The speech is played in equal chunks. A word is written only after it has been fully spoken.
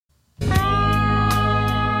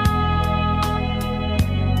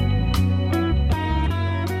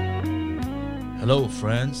Hello,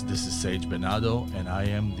 friends. This is Sage Bernardo, and I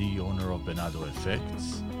am the owner of Bernardo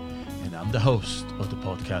Effects, and I'm the host of the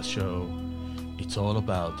podcast show. It's all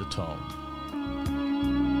about the tone.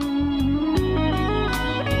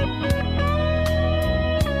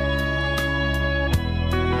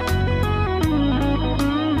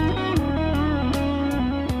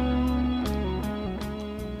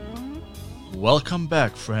 Welcome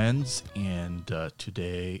back, friends, and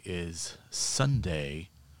today is Sunday,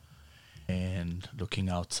 and looking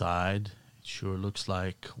outside, it sure looks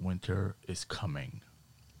like winter is coming.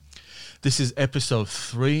 This is episode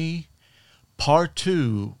 3, part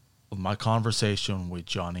 2 of my conversation with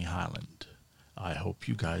Johnny Highland. I hope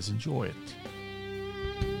you guys enjoy it.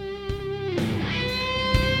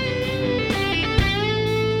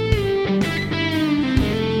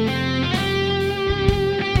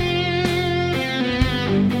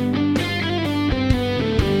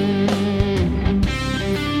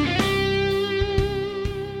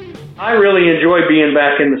 I really enjoy being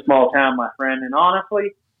back in the small town, my friend. And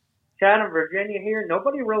honestly, Chatham, Virginia here,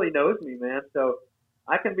 nobody really knows me, man. So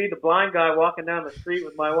I can be the blind guy walking down the street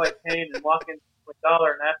with my white cane and walking with $1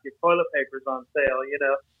 and ask if toilet paper's on sale, you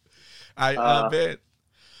know. I bet.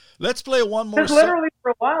 Let's play one more Because literally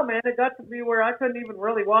for a while, man, it got to be where I couldn't even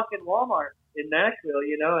really walk in Walmart in Nashville,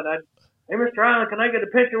 you know. And hey, Mr. Island, can I get a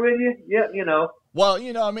picture with you? Yeah, you know. Well,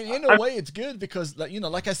 you know, I mean, in a way it's good because, you know,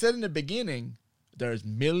 like I said in the beginning, there's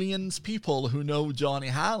millions of people who know who Johnny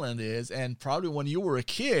Highland is, and probably when you were a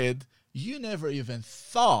kid, you never even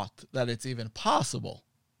thought that it's even possible,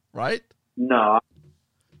 right? No,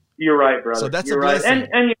 you're right, brother. So that's you're a blessing. Right.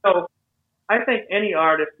 And you know, I think any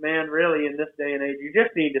artist, man, really in this day and age, you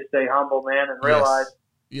just need to stay humble, man, and realize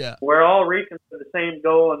we're all reaching for the same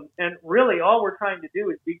goal, and really all we're trying to do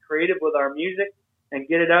is be creative with our music and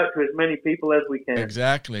get it out to as many people as we can.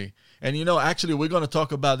 Exactly. And, you know, actually, we're going to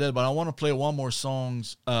talk about that, but I want to play one more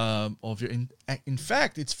songs of your... In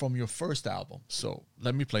fact, it's from your first album. So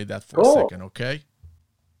let me play that for a second, okay?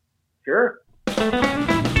 Sure.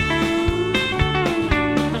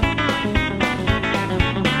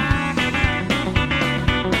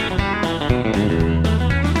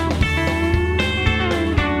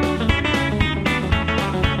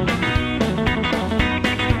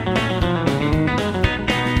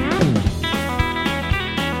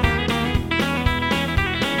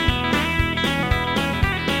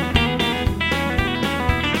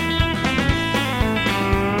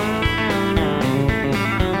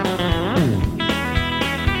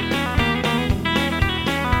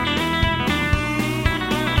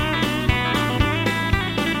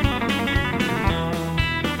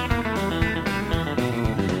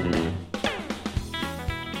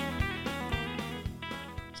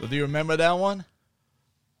 Do you remember that one?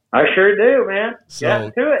 I sure do, man. So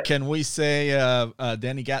Get to it. Can we say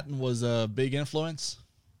Danny Gatton was a big influence?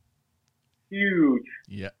 Huge.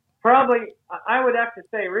 Yeah. Probably, I would have to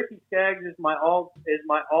say Ricky Skaggs is my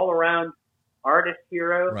all around artist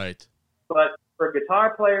hero. Right. But for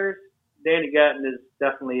guitar players, Danny Gatton is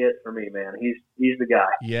definitely it for me, man. He's the guy.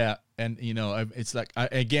 Yeah, and you know, it's like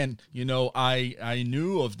I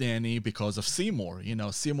knew of Danny because of Seymour. You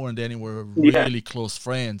know, Seymour and Danny were really close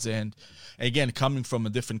friends, and again, coming from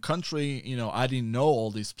a different country, you know, I didn't know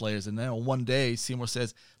all these players, and then one day Seymour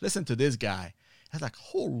says, "Listen to this guy." I was like,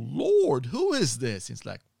 "Oh Lord, who is this?" It's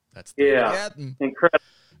like, "That's Danny Gatton." Incredible.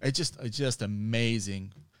 It's just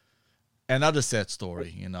amazing. Another sad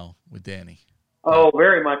story, you know, with Danny. Oh,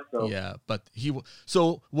 very much so. Yeah, but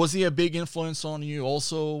so was he a big influence on you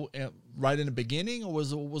also right in the beginning, or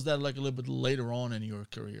was that like a little bit later on in your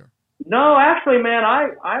career? No, actually, man,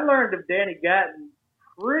 I learned of Danny Gatton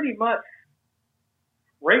pretty much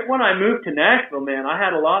right when I moved to Nashville, man. I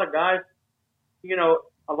had a lot of guys, you know,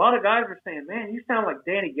 were saying, "Man, you sound like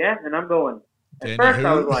Danny Gatton," and I'm going. At first,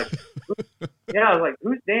 I was like,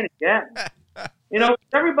 "Who's Danny Gatton?" You know,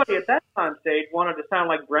 everybody at that time stage wanted to sound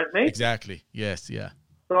like Brent Mason. Exactly. Yes. Yeah.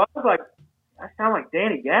 So I was like, I sound like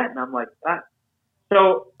Danny Gatton. I'm like,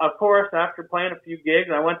 So, of course, after playing a few gigs,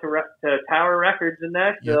 I went to Tower Records in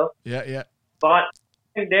Nashville. Yeah. Bought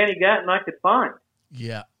Danny Gatton I could find.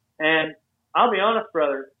 Yeah. And I'll be honest,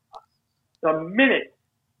 brother, the minute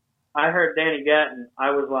I heard Danny Gatton,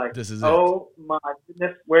 I was like, this is my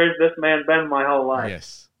goodness, where's this man been my whole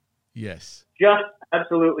life? Yes. Just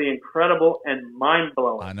absolutely incredible and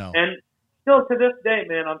mind-blowing. I know. And still to this day,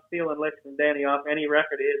 man, I'm stealing licks from Danny off any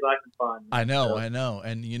record of his I can find. I know.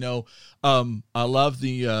 And, you know, I love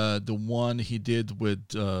the one he did with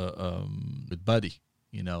Buddy,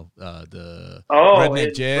 you know, the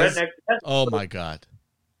Redneck Jazz. Redneck Jazz. Oh, my God.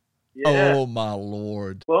 Yeah. Oh my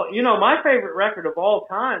Lord. Well, my favorite record of all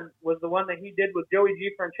time was the one that he did with Joey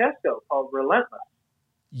G. Francesco called Relentless.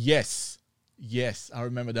 Yes. Yes, I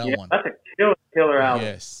remember that Yeah, one. that's a killer album.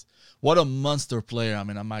 Yes. What a monster player. I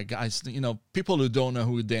mean, my guys, people who don't know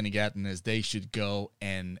who Danny Gatton is, they should go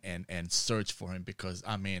and search for him because,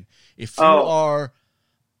 I mean, if you are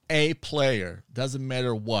a player, doesn't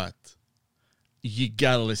matter what, you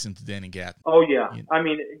got to listen to Danny Gatton. Oh, yeah. I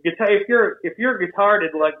mean, if you're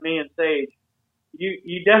guitar-ed like me and Sage,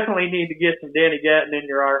 you definitely need to get some Danny Gatton in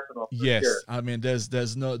your arsenal. Yes, sure. I mean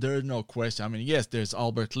there's no question. I mean, yes, there's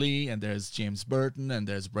Albert Lee and there's James Burton and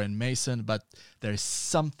there's Brent Mason, but there's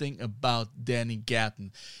something about Danny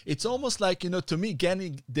Gatton. It's almost like, to me,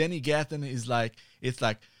 Danny Gatton is like, it's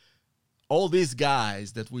like all these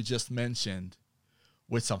guys that we just mentioned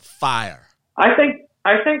with some fire. I think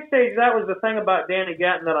Sage, that was the thing about Danny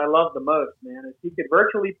Gatton that I loved the most, man, is he could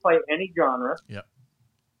virtually play any genre. Yep.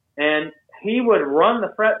 And he would run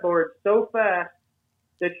the fretboard so fast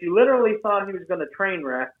that you literally thought he was going to train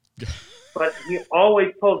wreck, but he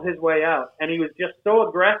always pulled his way out. And he was just so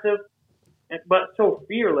aggressive, but so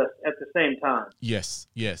fearless at the same time. Yes.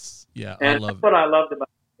 Yeah, and that's what I loved about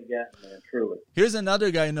Danny Gatton, man, truly. Here's another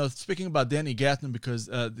guy, speaking about Danny Gatton, because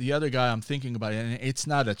the other guy I'm thinking about, and it's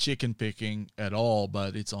not a chicken picking at all,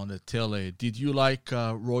 but it's on the tele. Did you like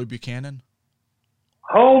Roy Buchanan?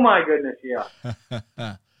 Oh, my goodness,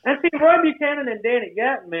 yeah. And see, Roy Buchanan and Danny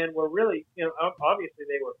Gatton, man, were really, obviously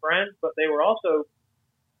they were friends, but they were also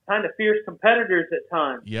kind of fierce competitors at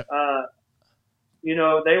times. Yep. They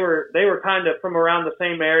were kind of from around the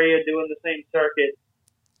same area, doing the same circuit.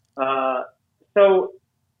 So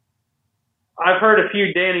I've heard a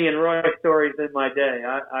few Danny and Roy stories in my day.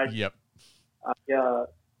 Yep.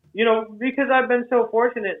 Because I've been so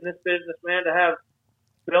fortunate in this business, man, to have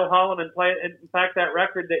Bill Holloman played. In fact, that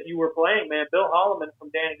record that you were playing, man, Bill Holloman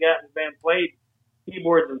from Danny Gatton's band played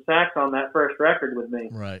keyboards and sax on that first record with me.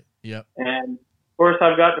 Right. Yep. And of course,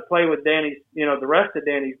 I've got to play with Danny's, the rest of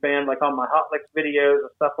Danny's band, like on my Hot Licks videos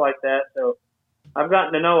and stuff like that. So I've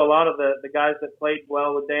gotten to know a lot of the guys that played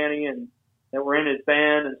well with Danny and that were in his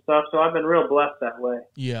band and stuff. So I've been real blessed that way.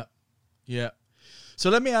 Yeah. Yeah. So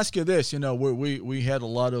let me ask you this: we had a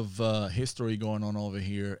lot of history going on over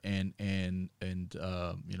here, and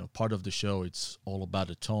part of the show, it's all about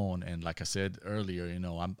the tone. And like I said earlier,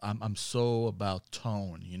 I'm so about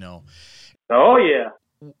tone. Oh yeah.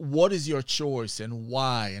 What is your choice and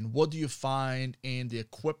why? And what do you find in the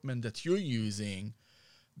equipment that you're using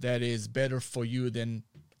that is better for you than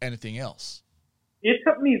anything else? It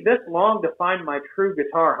took me this long to find my true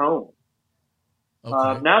guitar home.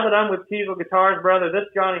 Okay. Now that I'm with Kiesel Guitars, brother, this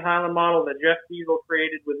Johnny Highland model that Jeff Kiesel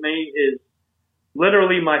created with me is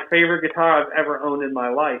literally my favorite guitar I've ever owned in my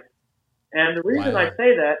life. And the reason I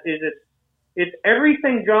say that is it's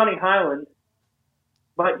everything Johnny Highland,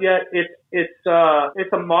 but yet it's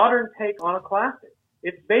a modern take on a classic.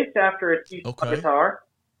 It's based after a Kiesel guitar.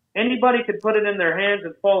 Anybody could put it in their hands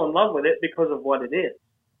and fall in love with it because of what it is.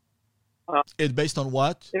 It's based on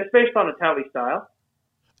what? It's based on a Tele style.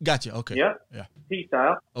 Gotcha. Okay. Yep. Yeah. T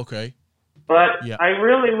style. Okay. But I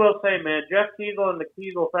really will say, man, Jeff Kiesel and the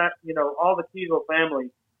Kiesel, all the Kiesel family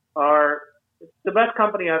are the best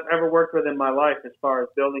company I've ever worked with in my life as far as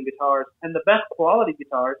building guitars and the best quality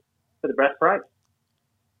guitars for the best price.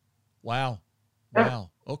 Wow.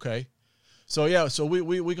 Okay. So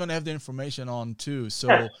we're gonna have the information on too.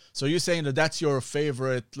 So you're saying that's your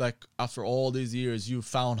favorite, like after all these years, you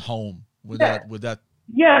found home with that.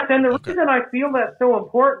 Yes, and the reason I feel that's so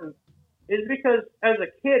important is because as a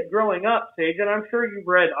kid growing up, Sage, and I'm sure you've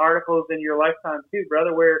read articles in your lifetime too,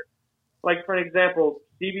 brother, where, like for an example,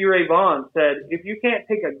 Stevie Ray Vaughan said, if you can't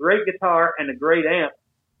take a great guitar and a great amp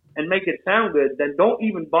and make it sound good, then don't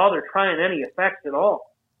even bother trying any effects at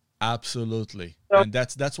all. Absolutely. And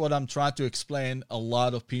that's what I'm trying to explain a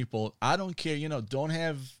lot of people. I don't care, don't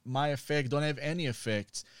have my effect, don't have any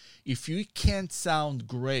effects. If you can't sound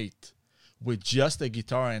great with just a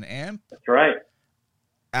guitar and amp, that's right.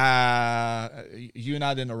 You're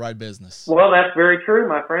not in the right business. Well, that's very true,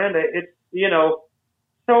 my friend. It's,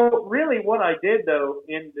 so really what I did though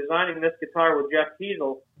in designing this guitar with Jeff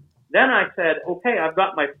Kiesel, then I said, okay, I've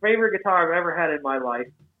got my favorite guitar I've ever had in my life.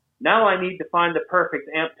 Now I need to find the perfect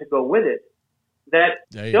amp to go with it that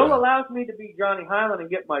still allows me to be Johnny Highland and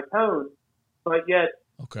get my tone, but yet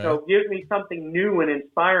gives me something new and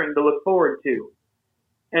inspiring to look forward to.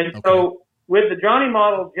 And so with the Johnny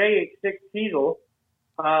model JH6 Kiesel,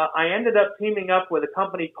 I ended up teaming up with a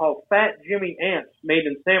company called Fat Jimmy Amps made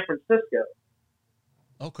in San Francisco.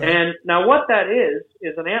 Okay. And now what that is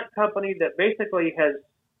an amp company that basically has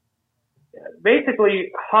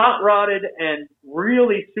basically hot rodded and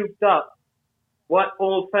really souped up what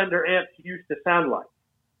old Fender amps used to sound like.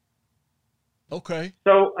 Okay.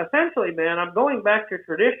 So essentially, man, I'm going back to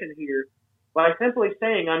tradition here by simply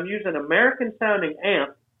saying I'm using American sounding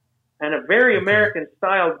amp and a very American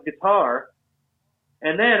styled guitar.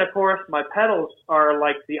 And then, of course, my pedals are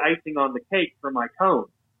like the icing on the cake for my tone.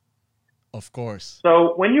 Of course.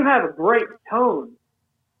 So when you have a great tone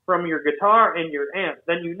from your guitar and your amp,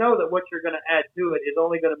 then you know that what you're going to add to it is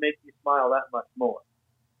only going to make you smile that much more.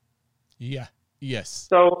 Yeah. Yes.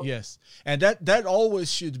 So yes, and that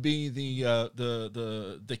always should be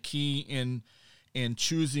the key in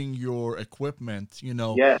choosing your equipment. You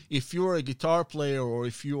know, yeah. If you're a guitar player, or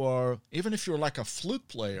if you're like a flute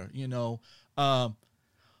player,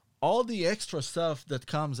 all the extra stuff that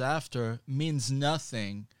comes after means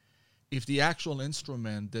nothing if the actual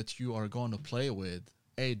instrument that you are going to play with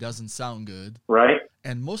doesn't sound good, right?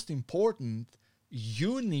 And most important,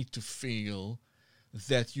 you need to feel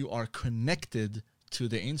that you are connected to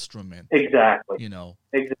the instrument. Exactly.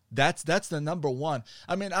 Exactly. That's the number one.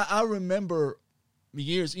 I mean, I remember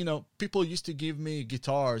years, people used to give me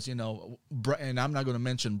guitars, and I'm not going to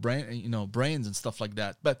mention brains and stuff like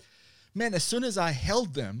that. But man, as soon as I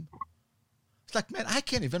held them, it's like, man, I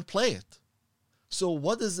can't even play it. So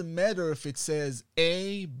what does it matter if it says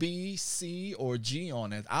A, B, C, or G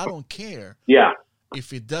on it? I don't care. Yeah.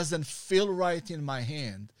 If it doesn't feel right in my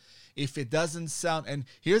hand, if it doesn't sound. And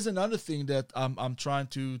here's another thing that I'm trying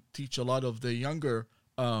to teach a lot of the younger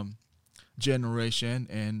generation,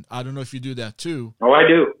 and I don't know if you do that too. Oh, I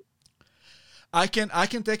do. I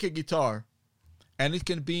can take a guitar, and it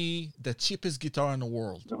can be the cheapest guitar in the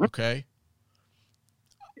world. Mm-hmm. Okay.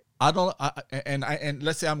 And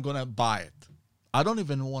let's say I'm gonna buy it. I don't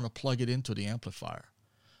even want to plug it into the amplifier.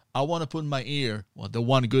 I want to put my ear, well, the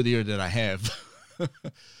one good ear that I have,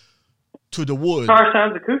 to the wood. Guitar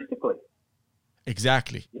sounds acoustically.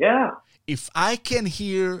 Exactly. Yeah. If I can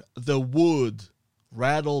hear the wood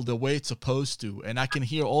rattle the way it's supposed to, and I can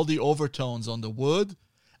hear all the overtones on the wood,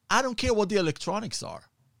 I don't care what the electronics are.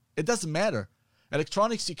 It doesn't matter.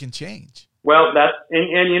 Electronics you can change. Well, and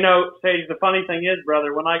Sage, the funny thing is,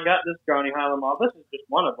 brother, when I got this Johnny Highland model, this is just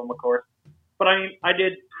one of them, of course, but I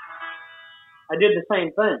did the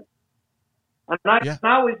same thing. And I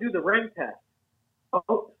always do the ring test.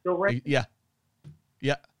 Oh, it's still ringing. Yeah.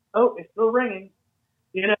 Yeah. Oh, it's still ringing.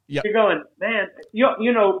 You're going, man,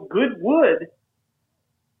 good wood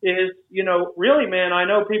is, really, man, I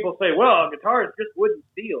know people say, well, a guitar is just wood and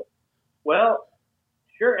steel. Well,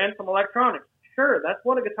 sure, and some electronics. Sure, that's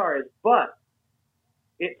what a guitar is. But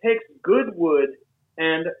it takes good wood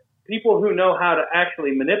and people who know how to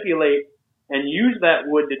actually manipulate and use that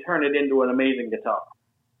wood to turn it into an amazing guitar.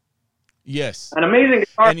 Yes. An amazing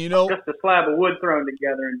guitar and is just a slab of wood thrown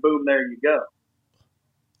together and boom, there you go.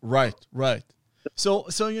 Right. So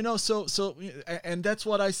and that's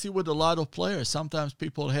what I see with a lot of players. Sometimes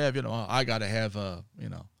people have, I got to have a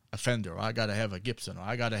Fender, or I got to have a Gibson, or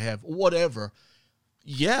I got to have whatever.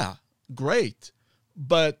 Yeah, great.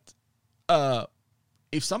 But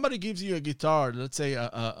if somebody gives you a guitar, let's say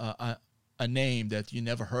a name that you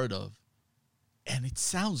never heard of, and it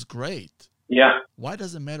sounds great. Yeah. Why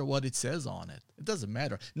does it matter what it says on it? It doesn't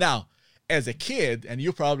matter. Now, as a kid, and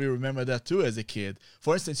you probably remember that too as a kid.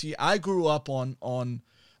 For instance, I grew up on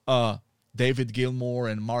David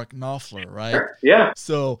Gilmour and Mark Knopfler, right? Yeah.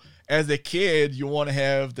 So as a kid, you want to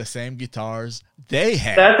have the same guitars they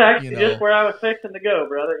have. That's actually just where I was fixing to go,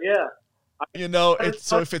 brother. Yeah.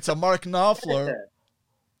 So if it's a Mark Knopfler,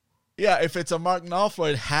 if it's a Mark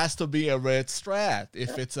Knopfler, it has to be a red Strat.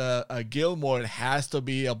 If it's a Gilmour, it has to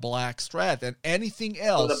be a black Strat. And anything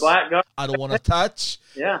else, the black guy. I don't want to touch.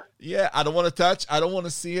 Yeah. Yeah, I don't want to touch. I don't want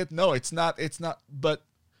to see it. No, it's not. But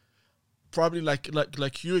probably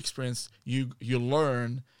like you experience, you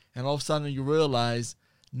learn, and all of a sudden you realize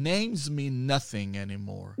names mean nothing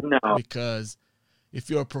anymore. No. Because if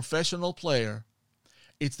you're a professional player,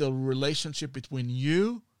 it's the relationship between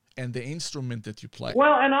you and the instrument that you play.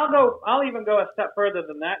 Well, and I'll even go a step further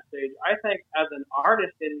than that, Sage. I think as an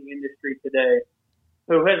artist in the industry today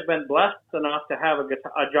who has been blessed enough to have a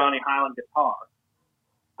Johnny Highland guitar,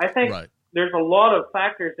 I think there's a lot of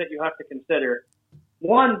factors that you have to consider.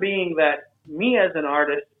 One being that me as an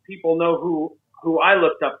artist, people know who I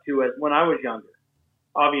looked up to as when I was younger.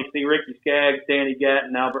 Obviously, Ricky Skaggs, Danny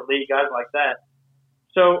Gatton, Albert Lee, guys like that.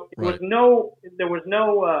 So there was no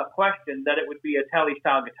question that it would be a Tele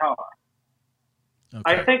style guitar. Okay.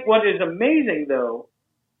 I think what is amazing though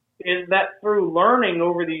is that through learning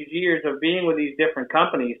over these years of being with these different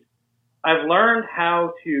companies, I've learned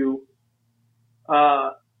how to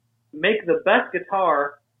make the best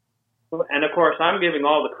guitar And of course, I'm giving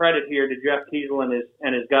all the credit here to Jeff Kiesel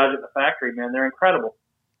and his guys at the factory, man. They're incredible.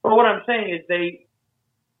 But what I'm saying is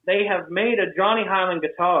they have made a Johnny Highland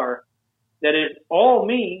guitar that is all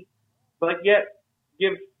me, but yet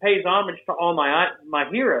pays homage to all my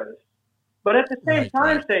heroes. But at the same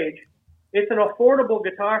time, Sage, it's an affordable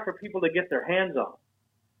guitar for people to get their hands on.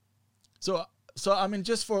 So I mean,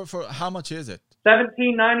 just for how much is it?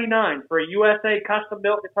 $17.99 for a USA custom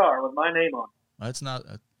built guitar with my name on it. That's not.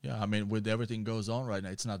 Yeah, I mean, with everything goes on right now,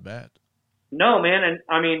 it's not bad. No, man, and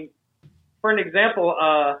I mean, for an example,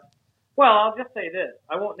 well, I'll just say this.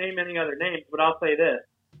 I won't name any other names, but I'll say this.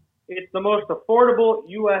 It's the most affordable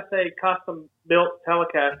USA custom-built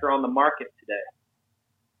Telecaster on the market today.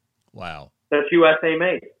 Wow. That's USA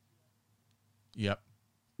made. Yep.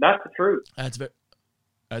 That's the truth.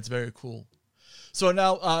 That's very cool. So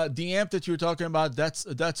now, the amp that you were talking about,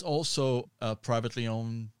 that's also a privately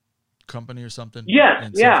owned company or something? Yes,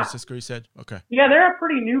 in San Francisco, you said? Okay. Yeah, they're a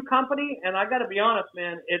pretty new company, and I got to be honest,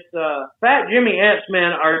 man. It's Fat Jimmy amps,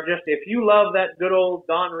 man, are just, if you love that good old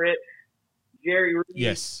Don Rich, Jerry Reed,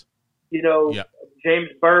 yes, James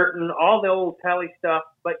Burton, all the old Tele stuff,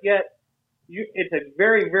 but yet it's a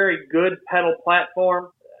very, very good pedal platform.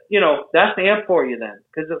 That's the amp for you then,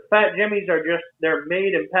 because the Fat Jimmys are just, they're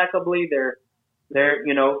made impeccably. They're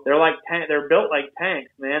like they're built like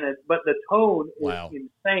tanks, man. But the tone is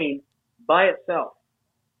insane by itself.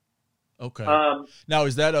 Okay. Now,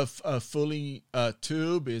 is that a fully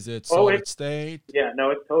tube? Is it solid state? Yeah,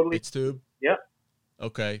 no, it's tube. Yep.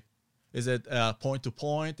 Okay. Is it point to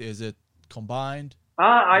point? Is it combined?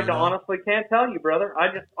 I honestly can't tell you, brother.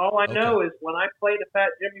 All I know is when I played a Fat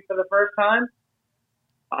Jimmy for the first time,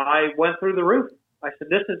 I went through the roof. I said,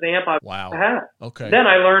 "This is the amp I have." Okay. Then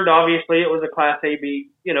I learned, obviously, it was a Class AB,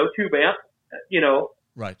 tube amp,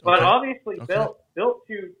 Right. Okay. But obviously built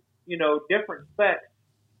to, different specs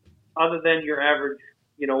other than your average,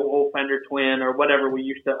 old Fender Twin or whatever we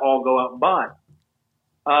used to all go out and buy.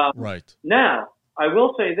 Right. Now, I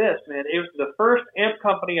will say this, man. It was the first amp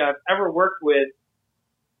company I've ever worked with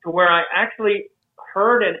to where I actually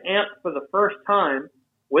heard an amp for the first time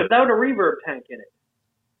without a reverb tank in it.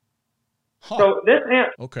 Huh. So this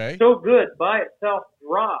amp is so good by itself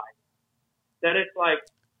dry that it's like,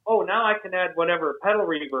 oh, now I can add whatever pedal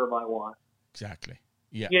reverb I want. Exactly.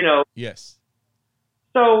 Yeah. Yes.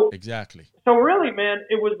 So exactly. So really, man,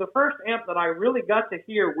 it was the first amp that I really got to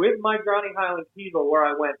hear with my Johnny Highland Kiesel where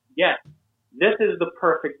I went, yes, this is the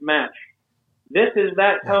perfect match. This is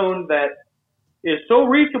that tone that is so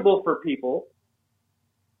reachable for people,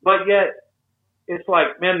 but yet it's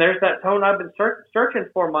like, man, there's that tone I've been searching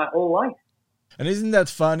for my whole life. And isn't that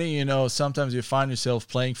funny? Sometimes you find yourself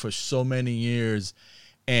playing for so many years,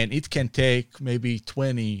 and it can take maybe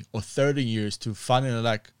 20 or 30 years to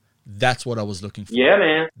finally that's what I was looking for. Yeah,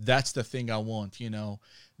 man. That's the thing I want,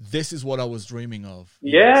 This is what I was dreaming of.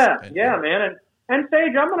 Yeah, man. And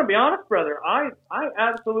Sage, I'm going to be honest, brother. I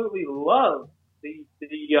absolutely love the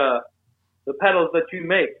pedals that you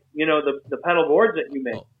make, the pedal boards that you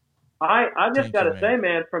make. Oh. I just got to say,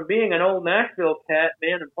 man, from being an old Nashville cat,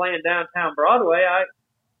 man, and playing downtown Broadway, I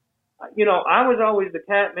was always the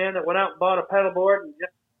cat, man, that went out and bought a pedal board and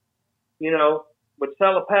just, would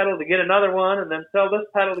sell a pedal to get another one and then sell this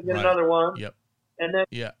pedal to get another one. Yep. And then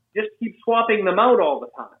just keep swapping them out all the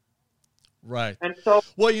time. Right. And so,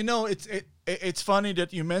 well, it's funny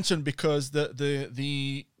that you mentioned, because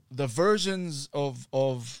the versions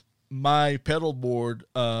of my pedal board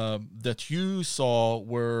that you saw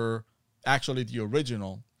were actually the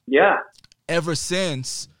original. Yeah. Ever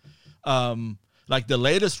since, like the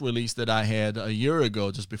latest release that I had a year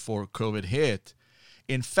ago, just before COVID hit.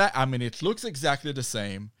 In fact, I mean, it looks exactly the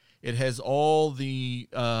same. It has all the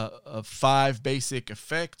 5 basic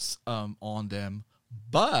effects on them.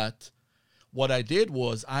 But what I did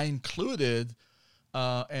was I included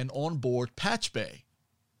an onboard patch bay.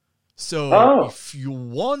 So if you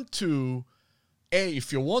want to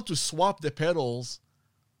swap the pedals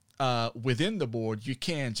within the board, you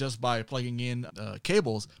can just by plugging in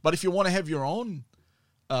cables. But if you want to have your own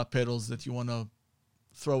pedals that you want to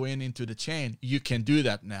throw into the chain, you can do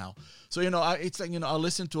that now. So it's like I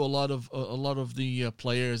listen to a lot of the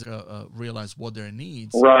players realize what their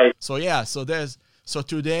needs. Right. So so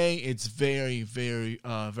today it's very, very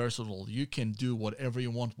versatile. You can do whatever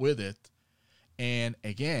you want with it. And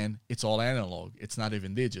again, it's all analog. It's not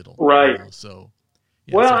even digital. Right. So,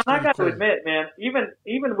 well, and I got to admit, man,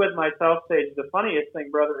 even with myself, Sage, the funniest thing,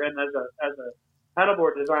 brother, and as a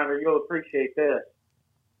pedalboard designer, you'll appreciate this.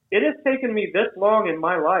 It has taken me this long in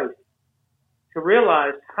my life to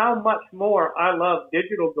realize how much more I love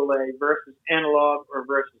digital delay versus analog or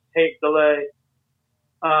versus tape delay.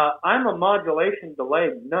 I'm a modulation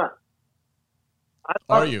delay nut.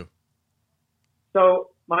 Are you? So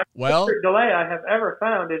my Well, favorite delay I have ever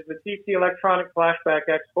found is the TC Electronic Flashback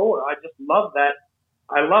X4. I just love that.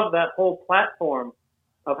 I love that whole platform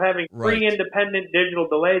of having three right, independent digital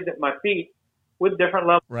delays at my feet with different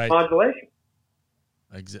levels of right. modulation.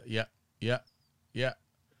 Yeah, yeah, yeah.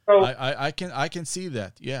 So, I can see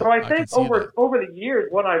that. Yeah, so I I can think see that. over the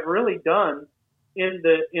years, what I've really done in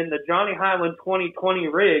the Johnny Highland 2020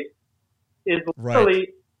 rig is Right,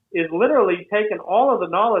 literally taken all of the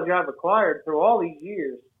knowledge I've acquired through all these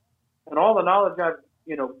years and all the knowledge I've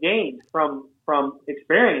gained from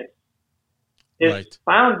experience is right,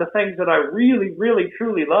 found the things that I really, really,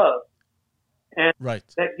 truly love and right,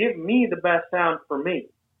 that give me the best sound for me.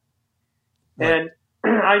 right. And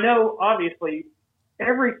I know, obviously,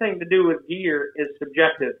 everything to do with gear is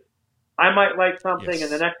subjective. I might like something,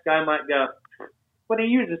 and the Yes, next guy might go, but he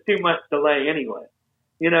uses too much delay anyway,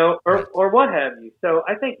 right. or what have you. So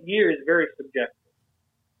I think gear is very subjective.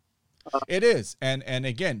 It is, and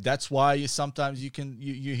again, that's why sometimes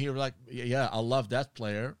you hear like, yeah, I love that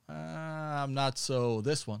player. I'm not so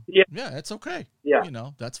this one. Yeah, Yeah, it's okay. yeah,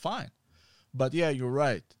 That's fine. But yeah, you're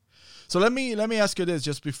right. So let me ask you this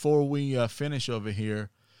just before we finish over here.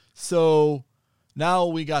 So now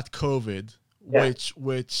we got COVID, yeah.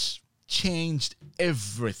 which changed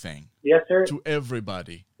everything Yes, sir. to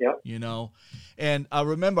everybody. Yep. And I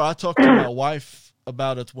remember I talked to my wife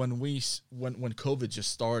about it when COVID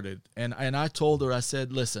just started, and I told her, I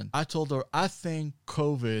said, listen, I think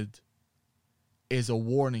COVID is a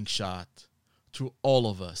warning shot to all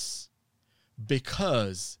of us,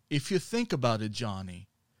 because if you think about it, Johnny,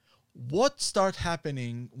 what started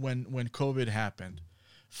happening when COVID happened?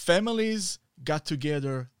 Families got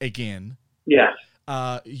together again. Yes.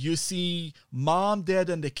 You see mom, dad,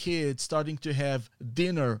 and the kids starting to have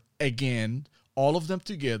dinner again, all of them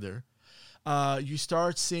together. You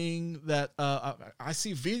start seeing that I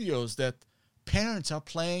see videos that parents are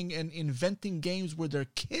playing and inventing games with their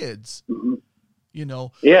kids. Mm-hmm.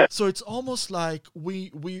 Yeah. So it's almost like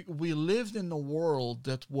we lived in a world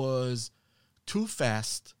that was too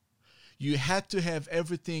fast. You had to have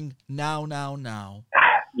everything now.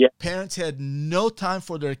 Yeah. Parents had no time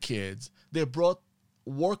for their kids. They brought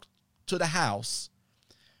work to the house,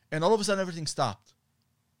 and all of a sudden everything stopped.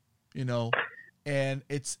 And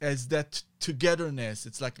it's as that togetherness.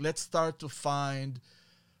 It's like, let's start to find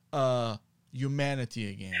humanity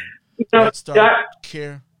again. Let's start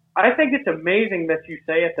care. I think it's amazing that you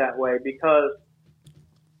say it that way, because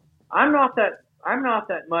I'm not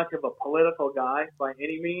that much of a political guy by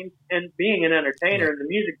any means, and being an entertainer Right. in the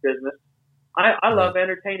music business, I love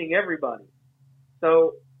entertaining everybody.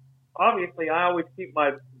 So obviously I always keep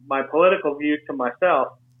my political views to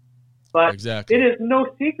myself. But Exactly. it is no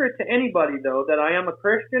secret to anybody, though, that I am a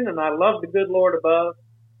Christian and I love the good Lord above.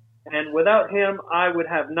 And without him, I would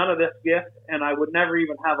have none of this gift, and I would never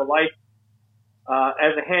even have a life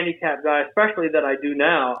as a handicapped guy, especially that I do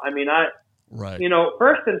now. I mean, Right.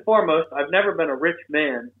 first and foremost, I've never been a rich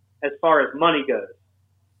man as far as money goes.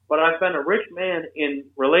 But I've been a rich man in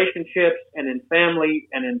relationships and in family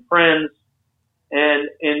and in friends and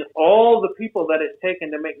in all the people that it's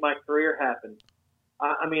taken to make my career happen.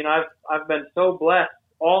 I mean, I've been so blessed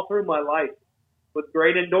all through my life with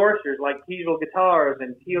great endorsers like Kiesel Guitars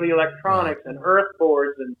and Keeley Electronics and Earth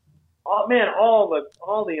Boards and all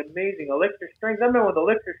the amazing Elixir Strings. I've been with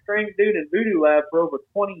Elixir Strings, dude, in Voodoo Lab for over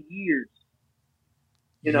 20 years.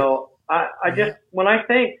 I just, when I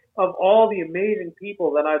think of all the amazing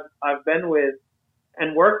people that I've been with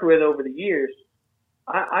and worked with over the years,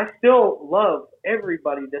 I still love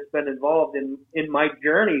everybody that's been involved in my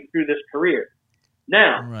journey through this career.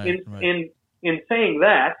 Now, in saying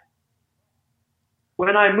that,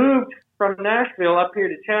 when I moved from Nashville up here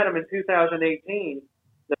to Chatham in 2018,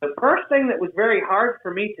 the first thing that was very hard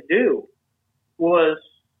for me to do was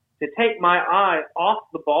to take my eye off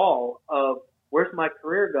the ball of where's my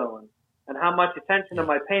career going and how much attention am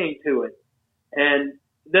I paying to it and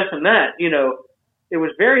this and that. It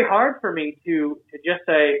was very hard for me to just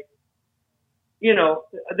say,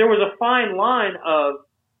 there was a fine line of,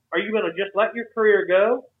 are you going to just let your career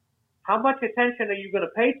go? How much attention are you going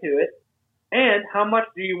to pay to it? And how much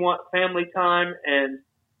do you want family time and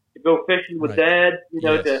to go fishing with dad?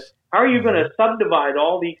 How are you going to subdivide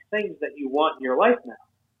all these things that you want in your life now?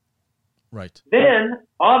 Right. Then,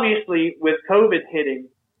 obviously, with COVID hitting,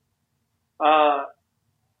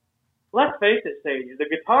 let's face it, Sage, the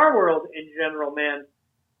guitar world in general, man,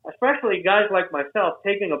 especially guys like myself,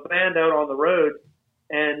 taking a band out on the road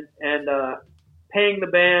and paying the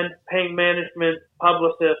band, paying management,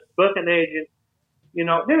 publicist, book an agent, You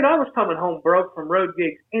know, dude, I was coming home broke from road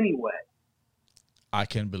gigs anyway. I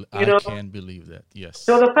can believe that. So Yes.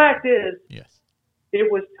 the fact is, Yes. it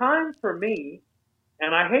was time for me,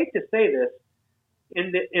 and I hate to say this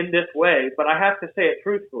in this way, but I have to say it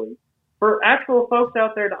truthfully, for actual folks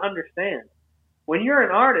out there to understand. When you're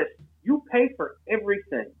an artist, you pay for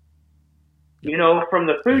everything. You know, from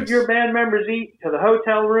the food your Yes. band members eat to the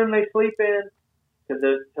hotel room they sleep in to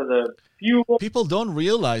the fuel. People don't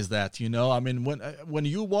realize that, you know. I mean, when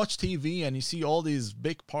you watch TV and you see all these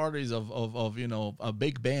big parties of you know,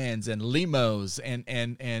 big bands and limos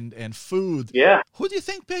and food, Yeah. who do you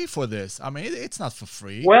think pay for this? I mean, it's not for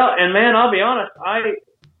free. Well, and man, I'll be honest,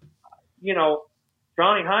 you know,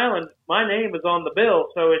 Johnny Highland, my name is on the bill,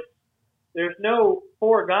 so there's no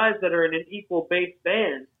four guys that are in an equal base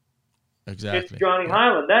band. Exactly. It's Johnny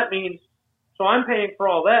Highland. That means, so I'm paying for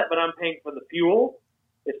all that, but I'm paying for the fuel.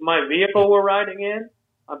 It's my vehicle we're riding in.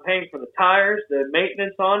 I'm paying for the tires, the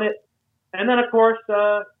maintenance on it. And then, of course,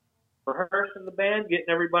 rehearsing the band, getting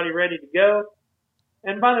everybody ready to go.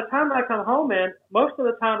 And by the time I come home, man, most of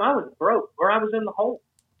the time I was broke or I was in the hole.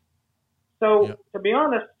 So, to be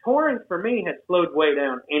honest, touring for me had slowed way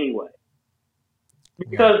down anyway.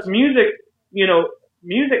 Because music, you know,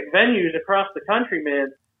 music venues across the country,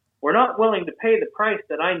 man, were not willing to pay the price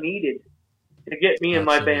that I needed to get me and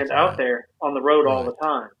my band out there on the road all the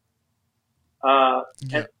time.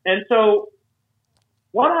 And so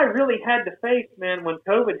what I really had to face, man, when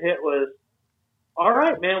COVID hit was, all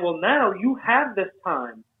right, man, well, now you have this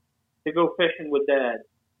time to go fishing with Dad,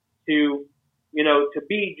 to, you know, to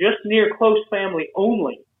be just near close family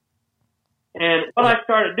only. And what I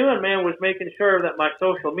started doing, man, was making sure that my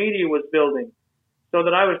social media was building so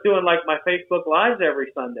that I was doing like my Facebook Lives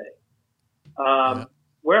every Sunday,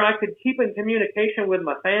 where I could keep in communication with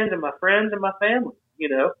my fans and my friends and my family, you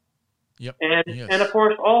know. And of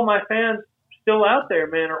course, all my fans still out there,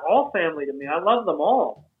 man, are all family to me. I love them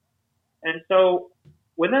all. And so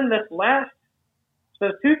within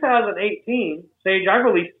since 2018, Sage, I've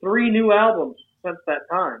released 3 new albums since that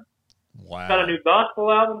time. Wow. Got a new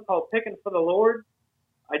gospel album called Picking for the Lord.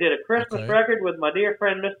 I did a Christmas record with my dear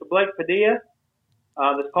friend, Mr. Blake Padilla.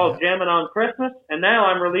 That's called Jammin' on Christmas. And now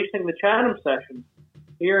I'm releasing the Chatham Sessions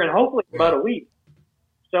here in hopefully about a week.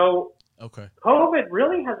 So COVID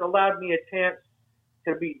really has allowed me a chance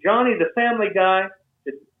to be Johnny the family guy,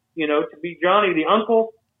 to be Johnny the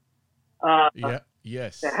uncle, to have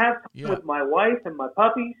time with my wife and my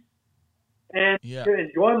puppies, and to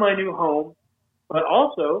enjoy my new home, but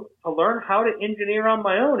also to learn how to engineer on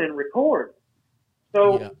my own and record.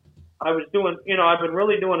 So I was doing, I've been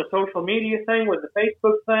really doing a social media thing with the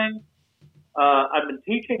Facebook thing. I've been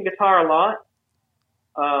teaching guitar a lot,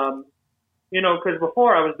 because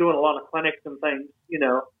before I was doing a lot of clinics and things,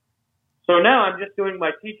 So now I'm just doing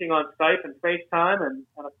my teaching on Skype and FaceTime, and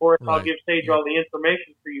of course I'll give Sage all the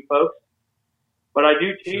information for you folks. But I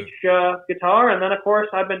do teach guitar, and then of course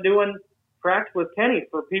I've been doing tracks with Kenny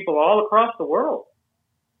for people all across the world.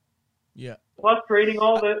 Yeah. Plus creating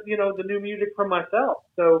all the, the new music for myself.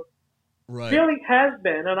 So it really has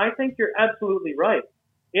been, and I think you're absolutely right.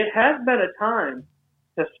 It has been a time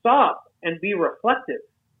to stop and be reflective.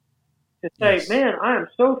 To say, man, I am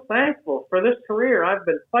so thankful for this career I've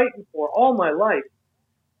been fighting for all my life.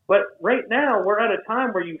 But right now, we're at a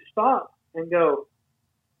time where you stop and go,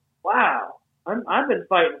 wow, I've been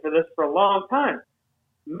fighting for this for a long time.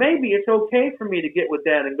 Maybe it's okay for me to get with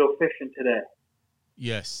Dad and go fishing today.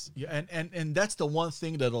 Yes. Yeah. And that's the one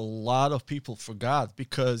thing that a lot of people forgot,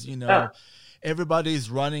 because,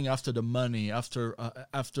 everybody's running after the money, after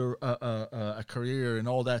a career and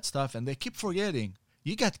all that stuff. And they keep forgetting.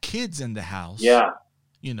 You got kids in the house. Yeah.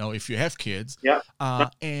 If you have kids. Yeah.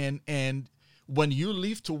 And when you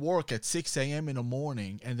leave to work at 6 a.m. in the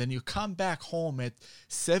morning, and then you come back home at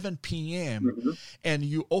 7 p.m. and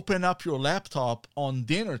you open up your laptop on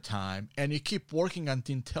dinner time and you keep working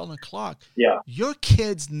until 10 o'clock, your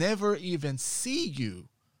kids never even see you.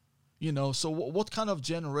 So what kind of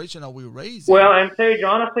generation are we raising? Well, and Sage,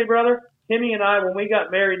 honestly, brother, Timmy and I, when we got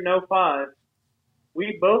married in 2005,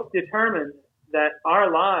 we both determined that our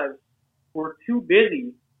lives were too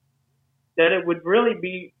busy, that it would really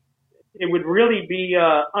be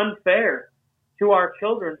unfair to our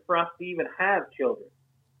children for us to even have children.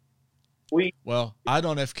 Well, I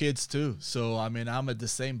don't have kids too, so I mean, I'm at the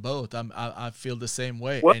same boat. I feel the same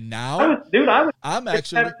way. Well, and now, I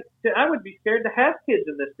would be scared to have kids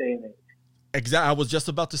in this day and age. Exactly. I was just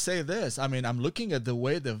about to say this. I mean, I'm looking at the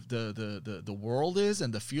way the world is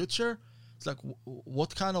and the future. It's like,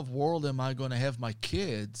 what kind of world am I going to have my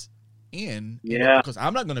kids in? Yeah. Because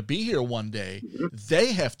I'm not going to be here one day.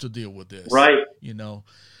 They have to deal with this. Right.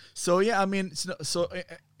 So yeah, I mean,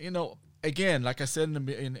 again, like I said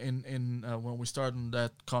in when we started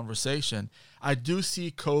that conversation, I do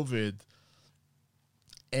see COVID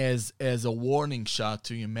as a warning shot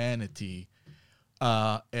to humanity.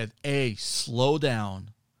 At slow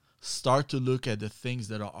down, start to look at the things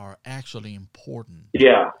that are actually important.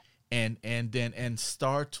 Yeah. And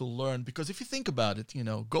start to learn, because if you think about it,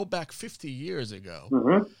 go back 50 years ago,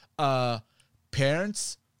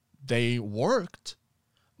 parents, they worked.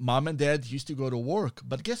 Mom and dad used to go to work,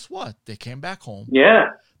 but guess what? They came back home.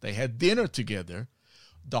 Yeah. They had dinner together,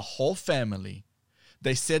 the whole family.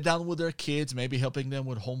 They sat down with their kids, maybe helping them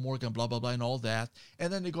with homework and blah, blah, blah, and all that,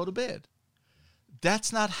 and then they go to bed.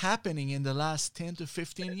 That's not happening in the last 10 to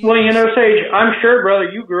 15 years. Well, Sage, I'm sure, brother,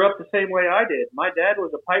 you grew up the same way I did. My dad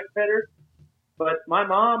was a pipe fitter, but my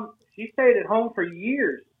mom, she stayed at home for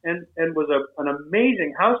years and was an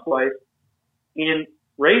amazing housewife in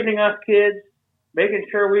raising us kids, making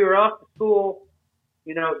sure we were off to school.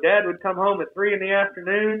 Dad would come home at 3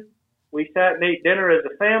 p.m. We sat and ate dinner as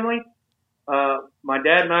a family. My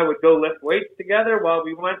dad and I would go lift weights together while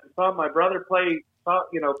we went and saw my brother play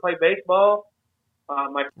baseball.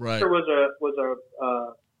 My sister was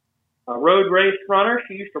a road race runner.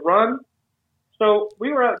 She used to run. So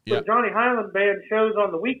we were out with Johnny Highland Band shows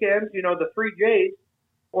on the weekends, the 3 J's,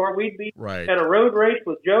 or we'd be at a road race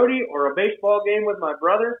with Jody or a baseball game with my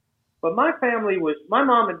brother. But my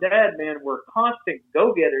mom and dad, man, were constant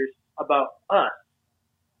go-getters about us.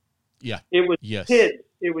 Yeah. It was kids.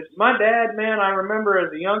 It was my dad, man, I remember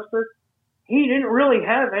as a youngster, he didn't really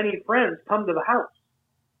have any friends come to the house.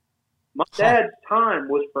 My dad's time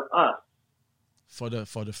was for us. For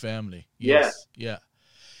the family. Yes. Yeah.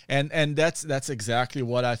 And that's exactly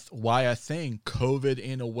why I think COVID,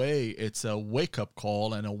 in a way, it's a wake-up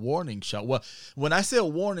call and a warning shot. Well, when I say a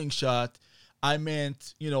warning shot, I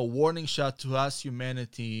meant, warning shot to us,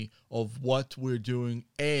 humanity, of what we're doing,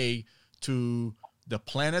 to the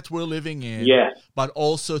planet we're living in, but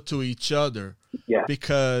also to each other. Yeah.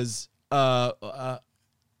 Because the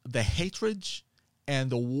hatred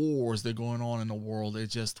and the wars that are going on in the world is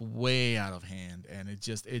just way out of hand, and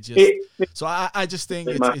so I just think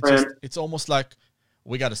it's almost like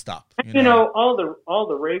we got to stop. All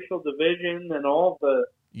the racial division and all the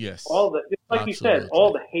like you said,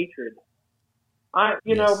 all the hatred.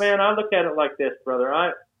 Man, I look at it like this, brother.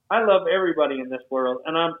 I love everybody in this world,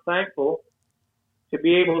 and I'm thankful to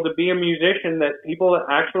be able to be a musician that people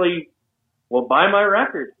actually will buy my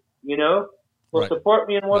record. Will support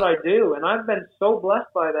me in what I do. And I've been so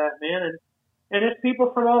blessed by that, man. And it's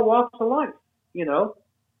people from all walks of life, so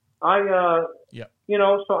I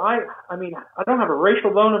don't have a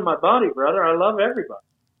racial bone in my body, brother. I love everybody.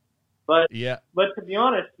 But to be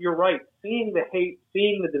honest, you're right. Seeing the hate,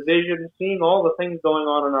 seeing the division, seeing all the things going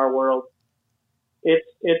on in our world,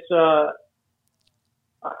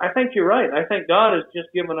 I think you're right. I think God has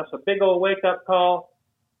just given us a big old wake-up call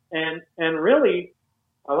and really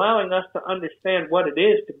allowing us to understand what it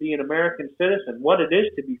is to be an American citizen, what it is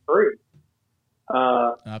to be free.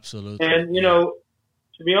 Absolutely. And,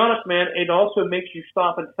 to be honest, man, it also makes you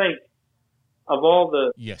stop and think of all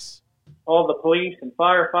the police and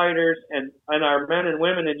firefighters and our men and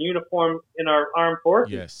women in uniform in our armed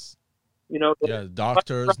forces. Yes.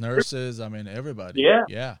 Doctors, nurses, everybody.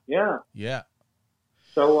 Yeah.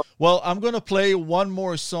 So, well, I'm going to play one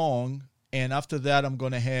more song, and after that, I'm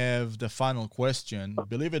going to have the final question.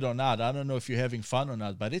 Believe it or not, I don't know if you're having fun or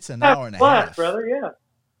not, but it's an hour and a half. Brother, yeah.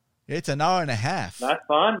 It's an hour and a half. That's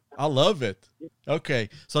fun. I love it. Okay,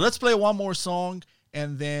 so let's play one more song,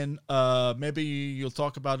 and then maybe you'll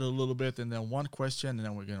talk about it a little bit, and then one question, and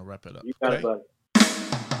then we're going to wrap it up. You got it, buddy.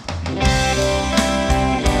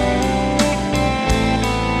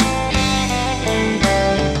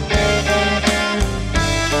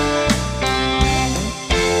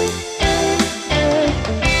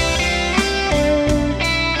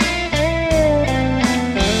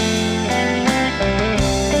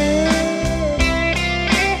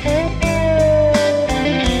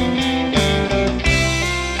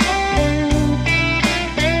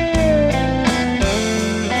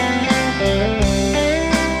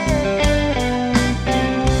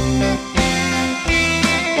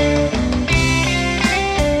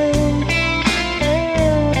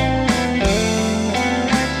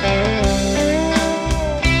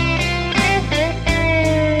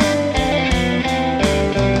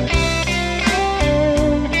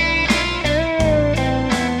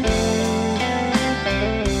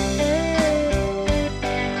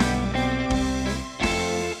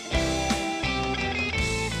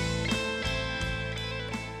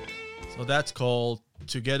 That's called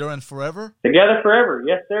Together and Forever? Together Forever,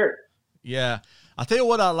 yes, sir. Yeah. I'll tell you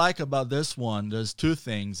what I like about this one. There's two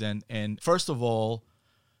things, and first of all,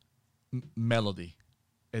 melody.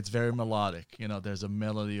 It's very melodic. There's a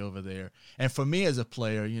melody over there. And for me as a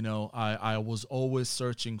player, I was always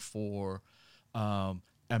searching for a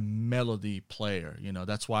melody player.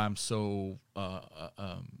 That's why I'm so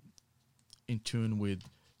in tune with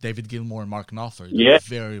David Gilmour and Mark Knopfler. They're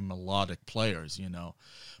very melodic players,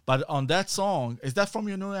 But on that song, is that from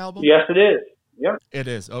your new album? Yes, it is. Yep. It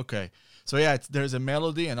is. Okay. So, yeah, there's a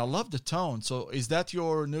melody, and I love the tone. So is that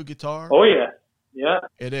your new guitar? Oh, yeah. Yeah.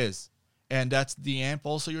 It is. And that's the amp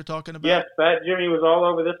also you're talking about? Yes, Fat Jimmy was all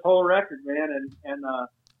over this whole record, man.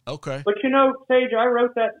 Okay. But, Sage, I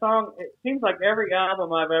wrote that song. It seems like every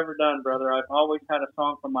album I've ever done, brother, I've always had a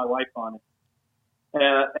song from my wife on it.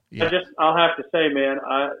 I'll have to say, man,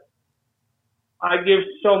 I give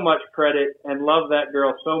so much credit and love that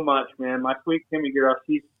girl so much, man. My sweet Kimmy girl,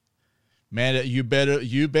 she's... Man, you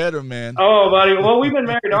better, man. Oh, buddy. Well, we've been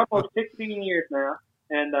married almost 16 years now.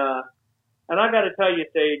 And I got to tell you,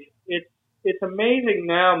 Sage, it's amazing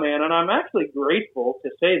now, man, and I'm actually grateful to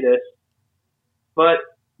say this, but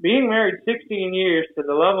being married 16 years to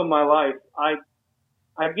the love of my life, I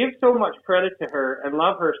give so much credit to her and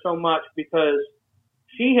love her so much because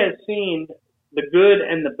she has seen the good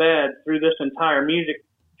and the bad through this entire music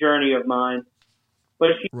journey of mine, but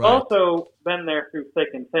she's also been there through thick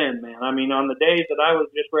and thin, man. I mean, on the days that I was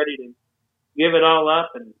just ready to give it all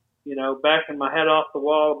up and, bashing my head off the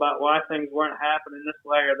wall about why things weren't happening this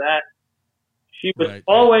way or that, she was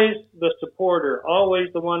always the supporter, always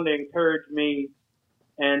the one to encourage me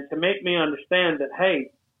and to make me understand that, hey,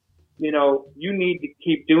 you need to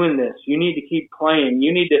keep doing this. You need to keep playing.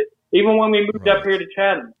 You need to, even when we moved up here to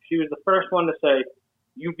Chatham, she was the first one to say,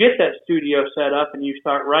 you get that studio set up and you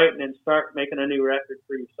start writing and start making a new record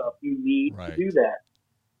for yourself. You need to do that.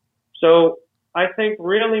 So I think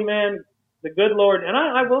really, man, the good Lord, and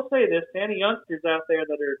I will say this to any youngsters out there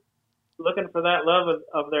that are looking for that love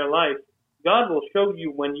of their life, God will show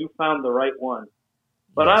you when you found the right one.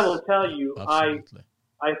 But I will tell you, absolutely.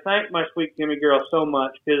 I thank my sweet Kimmy girl so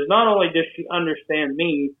much because not only does she understand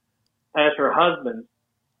me as her husband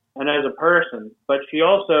and as a person, but she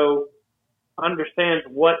also understands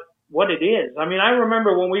what it is. I mean, I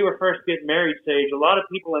remember when we were first getting married, Sage, a lot of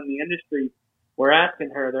people in the industry were asking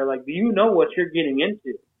her, they're like, do you know what you're getting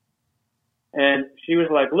into? And she was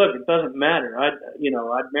like, look, it doesn't matter. I'd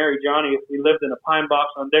marry Johnny if we lived in a pine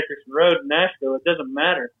box on Dickerson Road in Nashville. It doesn't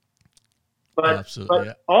matter. But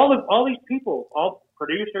all these people, all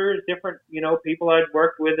producers, different, people I'd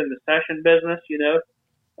worked with in the session business,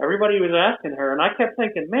 everybody was asking her. And I kept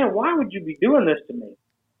thinking, man, why would you be doing this to me?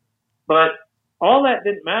 But all that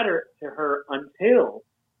didn't matter to her until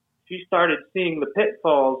she started seeing the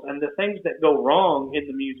pitfalls and the things that go wrong in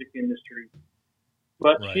the music industry.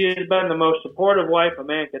 But she has been the most supportive wife a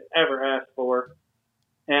man could ever ask for.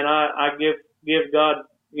 And I give God,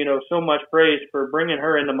 so much praise for bringing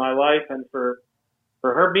her into my life and for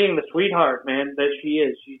her being the sweetheart, man, that she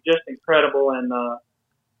is. She's just incredible. And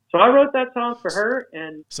so I wrote that song for her.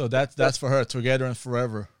 And so that's for her, Together and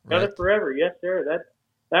Forever. Together Forever, yes, sir.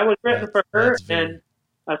 That was written for her. And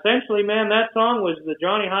essentially, man, that song was the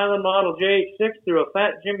Johnny Highland Model JH6 through a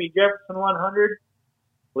Fat Jimmy Jefferson 100.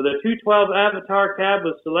 With a 212 Avatar cab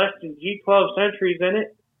with Celestion G12 Centuries in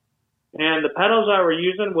it. And the pedals I were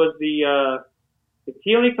using was the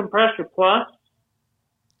Keeley Compressor Plus,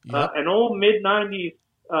 an old mid-90s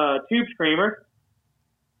Tube Screamer.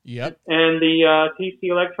 Yep. And the TC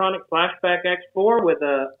Electronic Flashback X4 with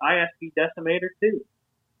a ISP Decimator too.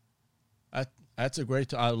 That's a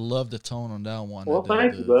great. I love the tone on that one. Well,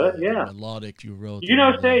 thank you, bud. Yeah. The melodic you wrote.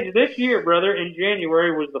 Sage, this year, brother, in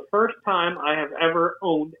January was the first time I have ever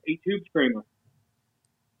owned a Tube Screamer.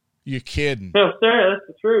 You're kidding? No, sir, that's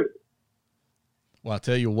the truth. Well, I'll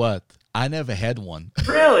tell you what. I never had one.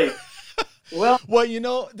 Really? Well,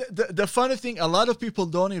 the funny thing, a lot of people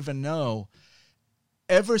don't even know.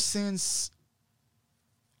 Ever since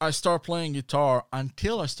I start playing guitar,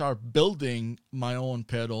 until I start building my own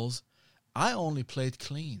pedals, I only played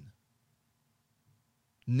clean.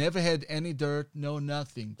 Never had any dirt, no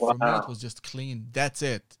nothing. Wow. For me, it was just clean. That's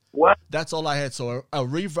it. What? That's all I had. So a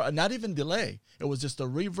reverb, not even delay. It was just a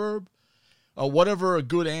reverb, or whatever a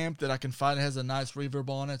good amp that I can find that has a nice reverb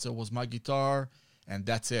on it. So it was my guitar, and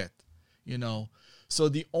that's it. So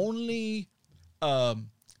the only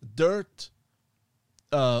dirt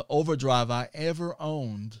overdrive I ever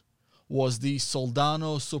owned was the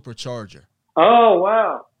Soldano Supercharger. Oh,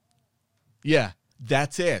 wow. Yeah,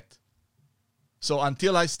 that's it. So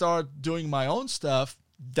until I start doing my own stuff,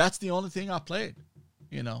 that's the only thing I played.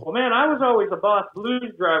 you know. Well, man, I was always a Boss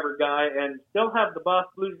Blues Driver guy, and still have the Boss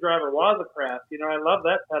Blues Driver Wazacraft. You know, I love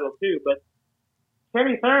that pedal too. But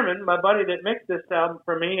Kenny Thurman, my buddy that mixed this album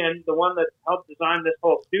for me, and the one that helped design this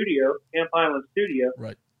whole studio, Camp Island Studio,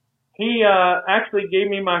 Right. he actually gave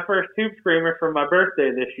me my first Tube Screamer for my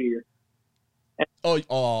birthday this year.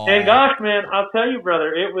 Oh. And gosh, man, I'll tell you,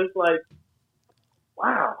 brother, it was like,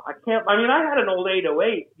 wow, I mean, I had an old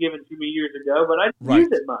 808 given to me years ago, but I didn't Right.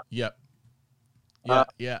 use it much. Yep. Yeah,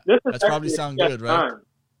 yeah. This is That's probably actually sound a good, right? time.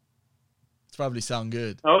 It's probably sound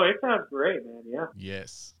good. Oh, it sounds great, man. Yeah.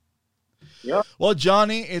 Yes. Yep. Well,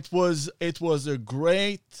 Johnny, it was a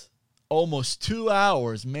great almost 2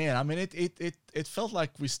 hours, man. I mean, it felt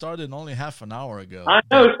like we started only half an hour ago. I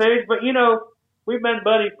know, Sage, but you know, we've been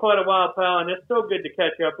buddies quite a while, pal, and it's so good to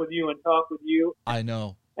catch up with you and talk with you. I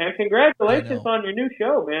know. And congratulations on your new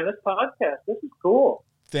show, man. This podcast, this is cool.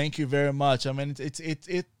 Thank you very much. I mean,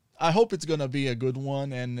 it. I hope it's gonna be a good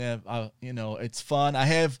one, and you know, it's fun. I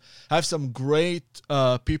have some great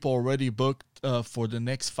people already booked for the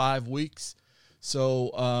next 5 weeks,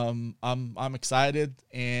 so I'm excited.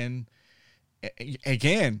 And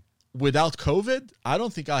again, without COVID, I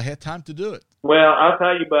don't think I had time to do it. Well, I'll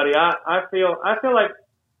tell you, buddy. I feel like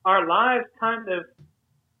our lives kind of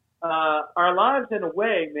our lives in a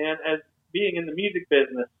way, man, as being in the music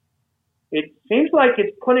business. It seems like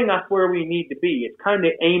it's putting us where we need to be. It's kind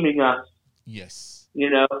of aiming us. Yes. You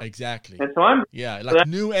know. Exactly. And so I'm. Yeah, like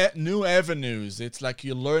new avenues. It's like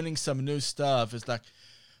you're learning some new stuff. It's like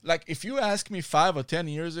if you asked me 5 or 10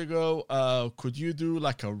 years ago, could you do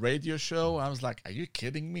like a radio show? I was like, are you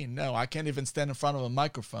kidding me? No, I can't even stand in front of a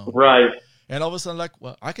microphone. Right. And all of a sudden, like,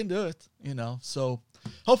 well, I can do it, you know. So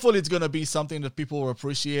hopefully it's going to be something that people will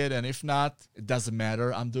appreciate. And if not, it doesn't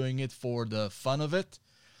matter. I'm doing it for the fun of it.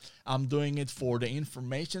 I'm doing it for the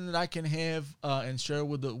information that I can have and share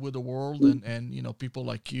with the world and you know, people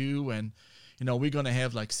like you. And, you know, we're going to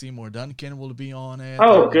have like Seymour Duncan will be on it.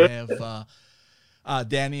 Oh, we're good. Have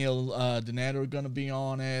Daniel Donato going to be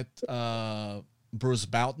on it. Bruce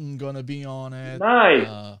Boughton going to be on it.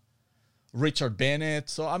 Nice. Richard Bennett.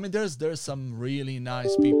 So, I mean, there's some really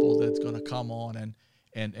nice people that's going to come on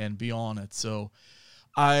and be on it. So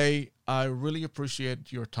I really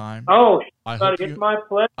appreciate your time. Oh, it's my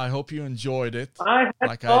pleasure. I hope you enjoyed it. I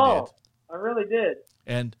like I did. I really did.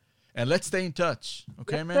 And let's stay in touch,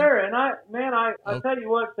 okay, yes, man? Sir. And I'll tell you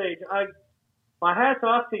what, Sage. My hat's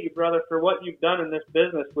off to you, brother, for what you've done in this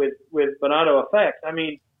business with Bonato Effects. I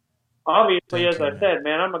mean, obviously, as I said,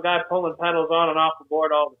 man, I'm a guy pulling pedals on and off the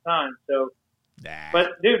board all the time. So,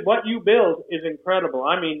 but dude, what you build is incredible.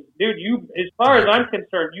 I mean, dude, as far as I'm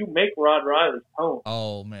concerned, you make Rod Riley's home.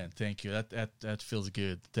 Oh man, thank you. That feels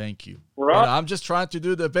good. Thank you. Rod, I'm just trying to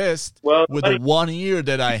do the best with buddy, the 1 year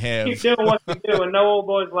that I have. Keep doing what you do, and no old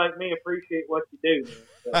boys like me appreciate what you do.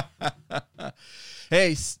 So.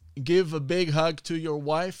 Hey, give a big hug to your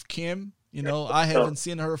wife, Kim. You know, I haven't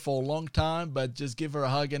seen her for a long time, but just give her a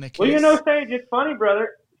hug and a kiss. Well, you know, Sage, it's funny, brother.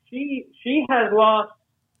 She has lost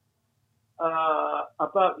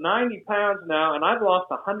about 90 pounds now, and I've lost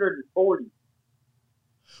 140.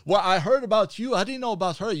 Well, I heard about you. I didn't know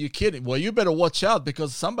about her. You kidding? Well, you better watch out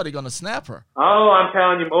because somebody's going to snap her. Oh, I'm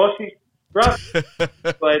telling you. Well, she's rough.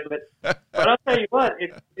 but I'll tell you what,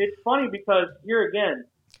 it's funny because here again,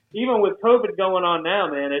 even with COVID going on now,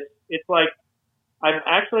 man, it's like I've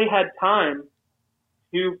actually had time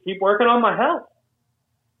to keep working on my health.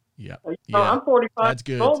 Yeah. I'm 45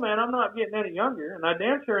 years old, man. I'm not getting any younger, and I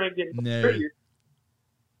damn sure ain't getting prettier.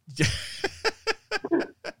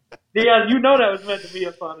 Yeah, you know that was meant to be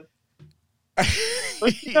a fun.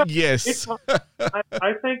 But, you know, yes.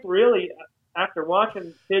 I think really after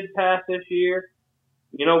watching Sid pass this year,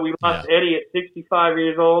 you know, we lost Eddie at 65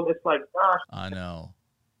 years old. It's like, gosh. I know.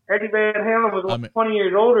 Eddie Van Halen was 20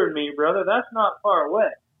 years older than me, brother. That's not far away.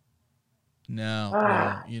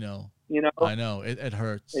 No, you know. I know. It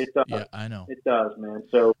hurts. It does. Yeah, I know. It does, man.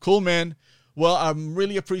 So cool, man. Well, I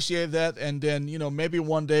really appreciate that. And then, you know, maybe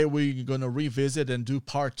one day we're going to revisit and do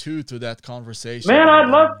part 2 to that conversation. Man, I'd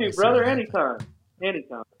love to, brother. Anytime.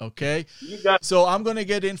 Okay. So I'm going to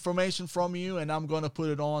get information from you, and I'm going to put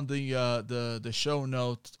it on the show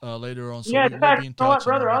note later on. So yeah, we'll be in touch. You know what,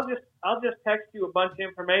 brother? I'll just text you a bunch of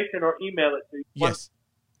information or email it to you. Yes.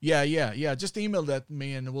 Yeah. Just email that to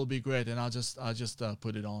me, and it will be great. And I'll just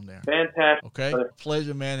put it on there. Fantastic. Okay. Brother.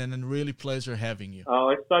 Pleasure, man, and then really pleasure having you. Oh,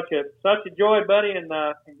 it's such a joy, buddy, and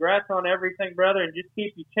congrats on everything, brother. And just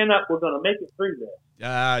keep your chin up. We're gonna make it through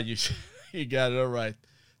this. You got it all right.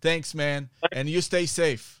 Thanks, man, and you stay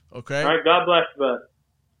safe. Okay. All right. God bless you, bud.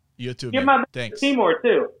 You too. Give man. my Thanks. Seymour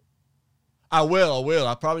too. I will.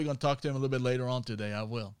 I'm probably gonna talk to him a little bit later on today. I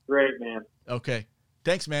will. Great, man. Okay.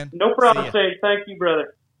 Thanks, man. No problem, Sage. Thank you,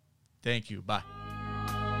 brother. Thank you. Bye.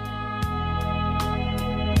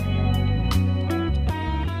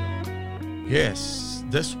 Yes,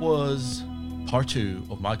 this was part 2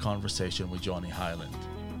 of my conversation with Johnny Highland.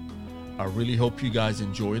 I really hope you guys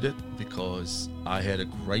enjoyed it because I had a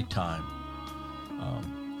great time.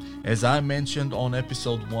 As I mentioned on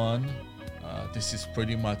episode 1, this is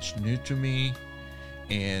pretty much new to me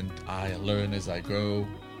and I learn as I go.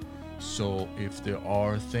 So if there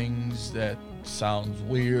are things that sounds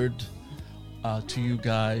weird to you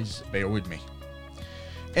guys, bear with me.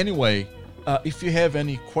 Anyway, if you have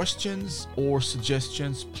any questions or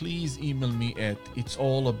suggestions, please email me at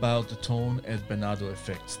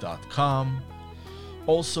itsallabouttetone@benadoeffects.com.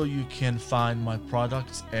 Also, you can find my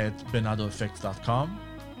products at benadoeffects.com.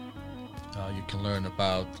 You can learn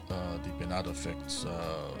about the Benado Effects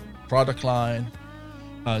product line.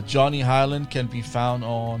 Johnny Highland can be found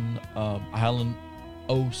on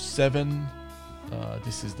Highland07.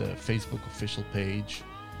 This is the Facebook official page.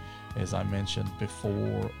 As I mentioned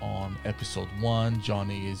before on episode 1,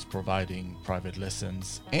 Johnny is providing private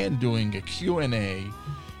lessons and doing a Q&A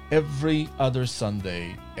every other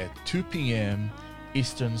Sunday at 2 p.m.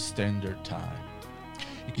 Eastern Standard Time.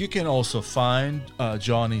 You can also find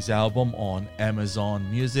Johnny's album on Amazon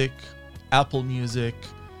Music, Apple Music,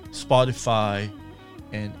 Spotify,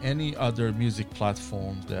 and any other music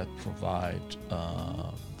platforms that provide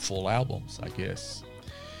full albums, I guess.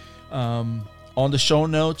 On the show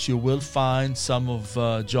notes, you will find some of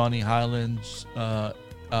Johnny Highland's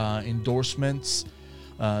endorsements,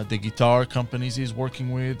 the guitar companies he's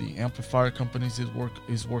working with, the amplifier companies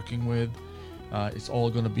he's working with. It's all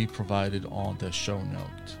going to be provided on the show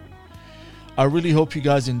note. I really hope you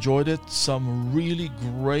guys enjoyed it. Some really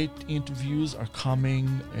great interviews are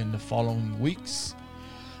coming in the following weeks.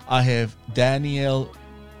 I have Daniel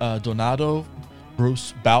Donato,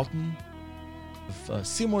 Bruce Boughton,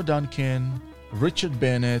 Seymour Duncan, Richard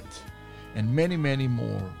Bennett, and many, many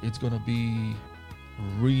more. It's going to be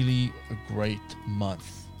really a great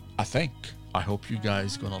month, I think. I hope you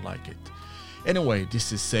guys are going to like it. Anyway,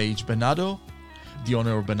 this is Sage Benado, the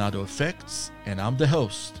owner of Benado Effects, and I'm the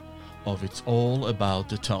host of It's All About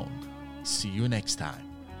the Tone. See you next time.